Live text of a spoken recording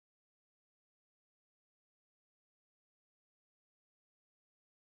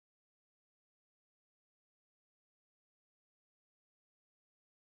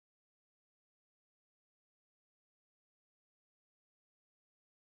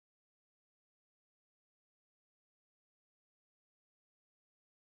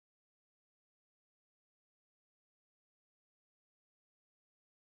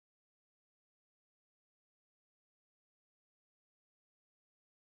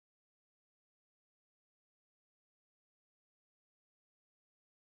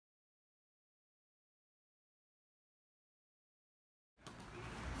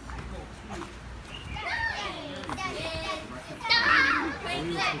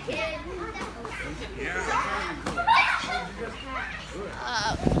Yeah,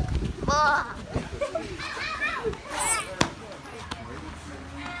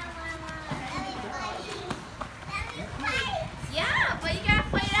 but you gotta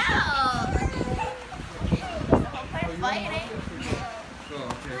fight out. Fighting.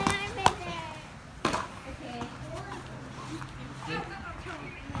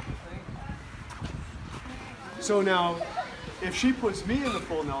 So now, if she puts me in the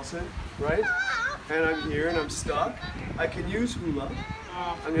full Nelson, right, and I'm here and I'm stuck, I can use hula.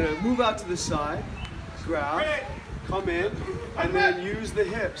 I'm gonna move out to the side, grab, come in, and then use the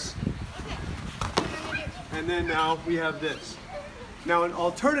hips. And then now we have this. Now an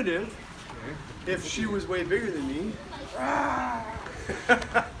alternative, if she was way bigger than me,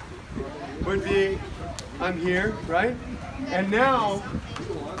 would be, I'm here, right? And now,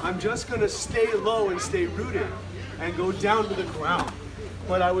 I'm just gonna stay low and stay rooted and go down to the ground.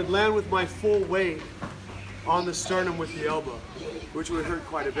 But I would land with my full weight on the sternum with the elbow, which would hurt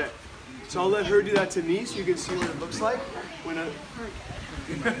quite a bit. So I'll let her do that to me so you can see what it looks like when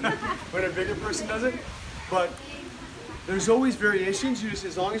when a bigger person does it. But there's always variations. You just,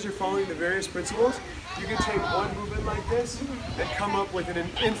 as long as you're following the various principles, you can take one movement like this and come up with an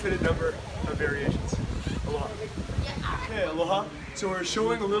infinite number of variations. Aloha. Okay, aloha. So we're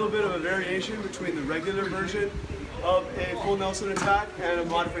showing a little bit of a variation between the regular version of a full Nelson attack and a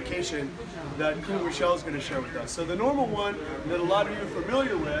modification that Kumu Michelle is going to share with us. So the normal one that a lot of you are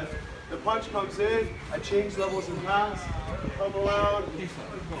familiar with, the punch comes in, I change levels and pass, come around,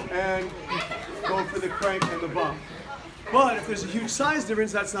 and go for the crank and the bump. But if there's a huge size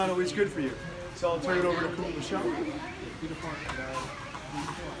difference, that's not always good for you. So I'll turn it over to Kumu Michelle.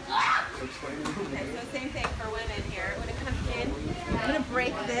 Okay, so same thing for women here. When it comes in, I'm going to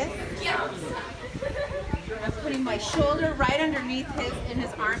break this. I'm putting my shoulder right underneath in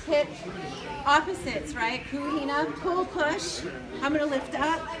his armpit. Opposites, right? Kuhina, pull, push. I'm going to lift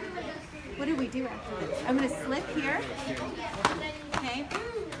up. What do we do after this? I'm going to slip here. Okay.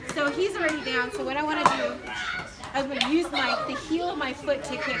 So he's already down. So what I want to do, I'm going to use the heel of my foot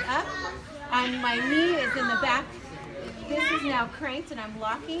to kick up. And my knee is in the back. This is now cranked and I'm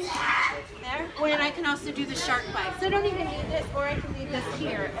locking there. Or and I can also do the shark bite. So I don't even need this, or I can leave this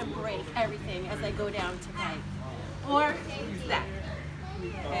here and break everything as I go down to bite. Or that.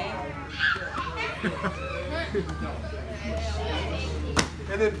 Okay.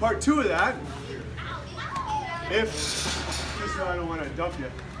 And then part two of that, if, I don't want to dump you,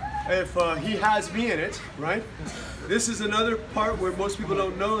 if he has me in it, right? This is another part where most people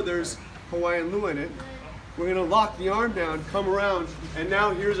don't know there's Hawaiian Lua in it. We're going to lock the arm down, come around, and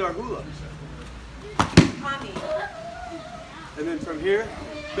now here's our hula. And then from here,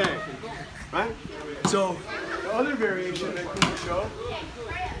 bang, right? So the other variation that Kumu showed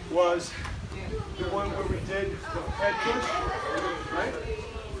was the one where we did the head push, right?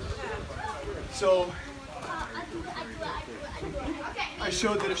 So I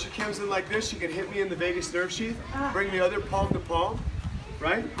showed that if she comes in like this, she can hit me in the vagus nerve sheath, bring the other palm to palm,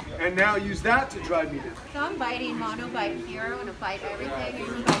 right? And now use that to drive me down. So I'm biting, Manu bite here. I'm going to bite everything.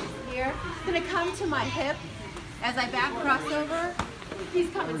 He bites here. I'm going to come to my hip as I back crossover. He's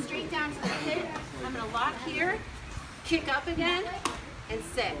coming straight down to the hip. I'm going to lock here, kick up again, and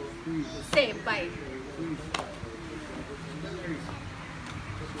sit. Same bite.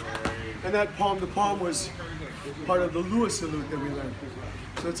 And that palm to palm was part of the Lua salute that we learned.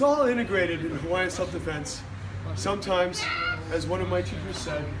 So it's all integrated in Hawaiian self-defense. Sometimes, as one of my teachers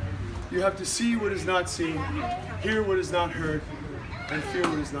said, you have to see what is not seen, hear what is not heard, and feel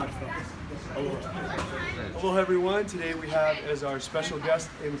what is not felt. Aloha. Aloha everyone. Today we have as our special guest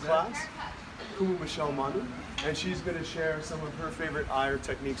in class, Kumu Michelle Manu, and she's going to share some of her favorite ire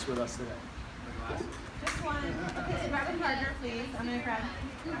techniques with us today. Just one. Okay, so grab a partner, please. I'm going to grab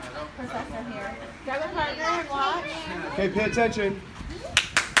Professor here. Grab a partner and watch. Okay, pay attention.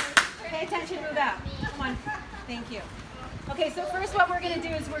 Pay attention, move out. Come on. Thank you. Okay, so first what we're going to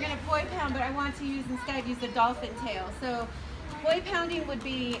do is we're going to poi pound, but I want to instead use the dolphin tail. So poi pounding would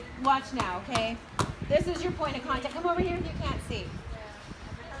be, watch now, okay? This is your point of contact. Come over here if you can't see.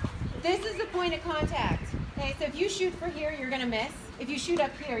 This is the point of contact. Okay, so if you shoot for here, you're going to miss. If you shoot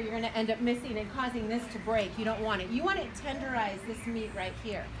up here, you're going to end up missing and causing this to break. You don't want it. You want to tenderize this meat right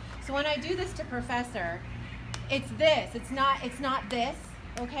here. So when I do this to Professor, it's this. It's not this,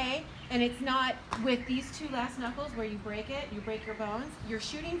 okay? And it's not with these two last knuckles where you break it, you break your bones. You're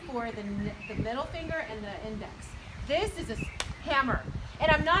shooting for the middle finger and the index. This is a hammer.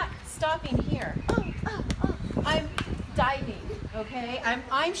 And I'm not stopping here. I'm diving, okay?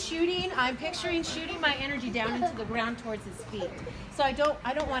 I'm shooting, I'm picturing shooting my energy down into the ground towards his feet. So I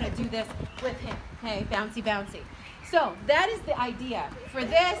don't want to do this with him, okay? Bouncy, bouncy. So that is the idea. For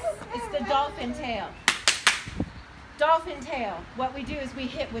this, it's the dolphin tail. Dolphin tail. What we do is we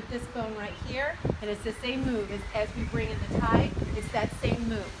hit with this bone right here, and it's the same move as we bring in the tide. It's that same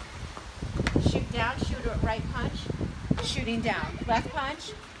move. Shoot down, shoot a right punch, shooting down. Left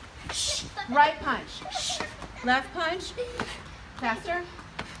punch, right punch, left punch, faster,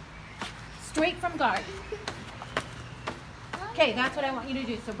 straight from guard. Okay, that's what I want you to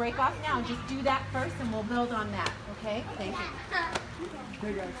do. So break off now and just do that first and we'll build on that. Okay, thank you.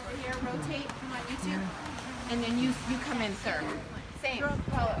 Here, rotate, come on, you two. And then you come in, sir. Same,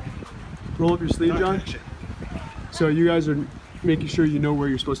 follow. Roll up your sleeve, John. So you guys are making sure you know where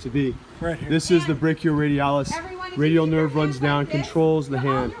you're supposed to be. Right here. This is the brachioradialis. Radial nerve runs down, controls the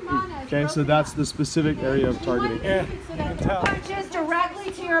hand. Okay, so that's the specific area of targeting. Yeah. So that the punches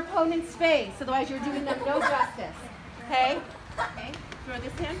directly to your opponent's face. Otherwise, you're doing them no justice. Okay? Okay. Throw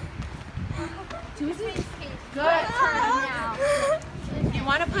this in. To his face. Good. You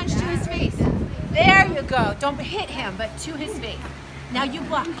want to punch to his face. There you go. Don't hit him, but to his face. Now you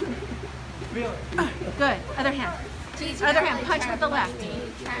block. Good. Other hand. Other hand. Punch with the left.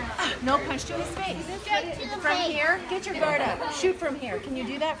 No, punch to his face. From here, get your guard up. Shoot from here. Can you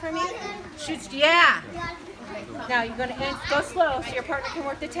do that for me? Shoot. Yeah. Now you're going to go slow so your partner can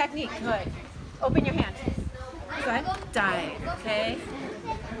work the technique. Good. Open your hand. Good. Dive. Okay.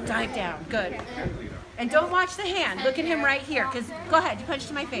 Dive down. Good. And don't watch the hand. Look at him right here. Because go ahead. You punch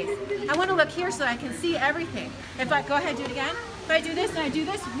to my face. I want to look here so I can see everything. If I go ahead, do it again. If I do this and I do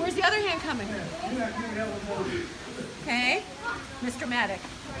this, where's the other hand coming? Okay. Mr. Maddox.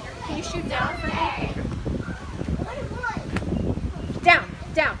 Can you shoot down for me? Down.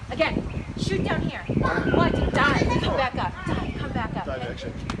 Down. Again. Shoot down here. 1, 2, dive. Come back up. Dive. Come back up. Dive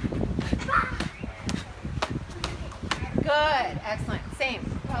action. Good. Excellent. Same.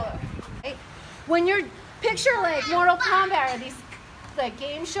 Follow. Okay. When you're, picture like Mortal Kombat or these like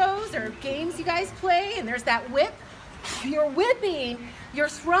game shows or games you guys play and there's that whip. You're whipping, you're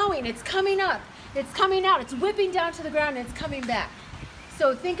throwing, it's coming up, it's coming out, it's whipping down to the ground and it's coming back.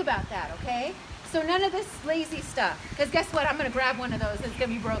 So think about that, okay? So none of this lazy stuff, because guess what? I'm going to grab one of those, it's going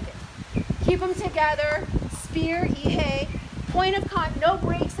to be broken. Keep them together, spear, ihe, point of contact, no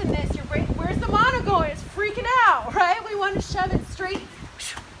breaks in this. Where's the Manu going? It's freaking out, right? We want to shove it straight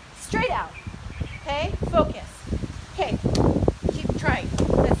out, okay? Focus. Okay, keep trying.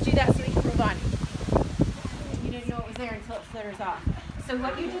 Let's do that so we can move on. You didn't know it was there until it flitters off. So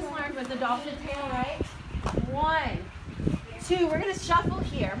what you just learned was the dolphin tail, right? 1, 2, we're going to shuffle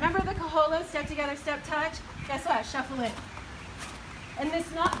here. Remember the kaholo, step together, step touch? Guess what? Shuffle in. And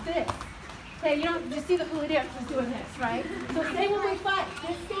it's not this. Okay, you don't just see the hula dancers doing this, right? So same when we fight.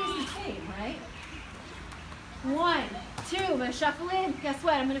 This stays the same, right? 1, 2, I'm going to shuffle in. Guess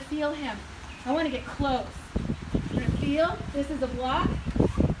what? I'm going to feel him. I want to get close. I'm going to feel. This is a block.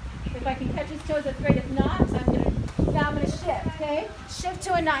 If I can catch his toes, that's great. If not, I'm going to shift, okay? Shift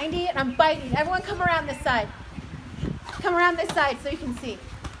to a 90, and I'm biting. Everyone come around this side. Come around this side so you can see.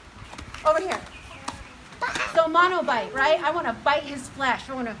 Over here. So mono bite, right? I want to bite his flesh.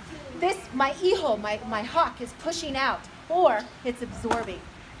 I want to, my iho, my hawk is pushing out, or it's absorbing.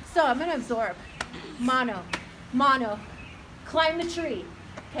 So I'm going to absorb. Mono, mono. Climb the tree,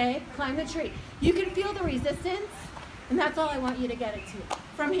 okay? Climb the tree. You can feel the resistance, and that's all I want you to get it to.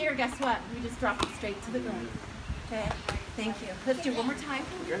 From here, guess what? We just drop it straight to the ground. Okay? Thank you. Let's do it one more time.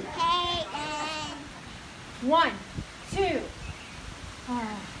 Okay. 1, 2.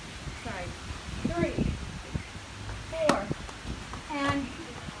 Oh, sorry. 3, 4, and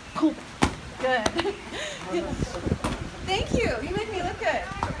cool. Good. Thank you. You made me look good.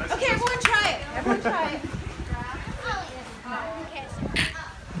 Okay, everyone try it. Everyone try it.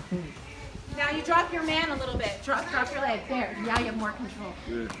 Now you drop your man a little bit. Drop your leg. There. Now you have more control.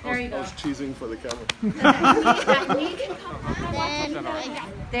 Yeah, there you go. I was cheesing for the camera. That knee can come.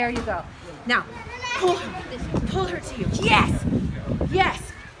 There you go. Now, pull her to you. Yes. Yes.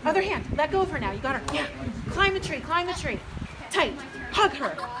 Other hand. Let go of her now. You got her. Yeah. Climb the tree. Climb the tree. Tight. Hug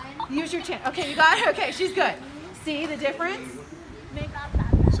her. Use your chin. Okay, you got her? Okay, she's good. See the difference?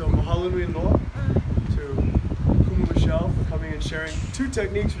 So Mahalo Nui Loa to Kumu Michelle for coming and sharing 2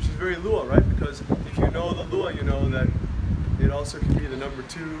 techniques, which is very Lua, right? Because if you know the Lua, you know that it also can be the number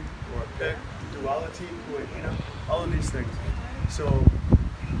 2 or pet, duality, all of these things. So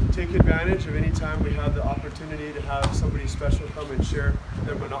take advantage of any time we have the opportunity to have somebody special come and share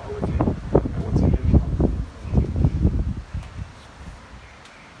their mana'o with you. And once again,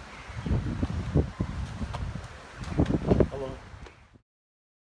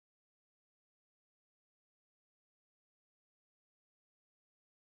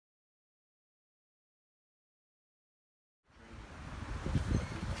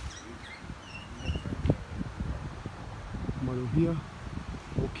 Maluhia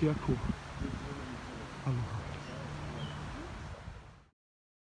O Ke Akua. Aloha.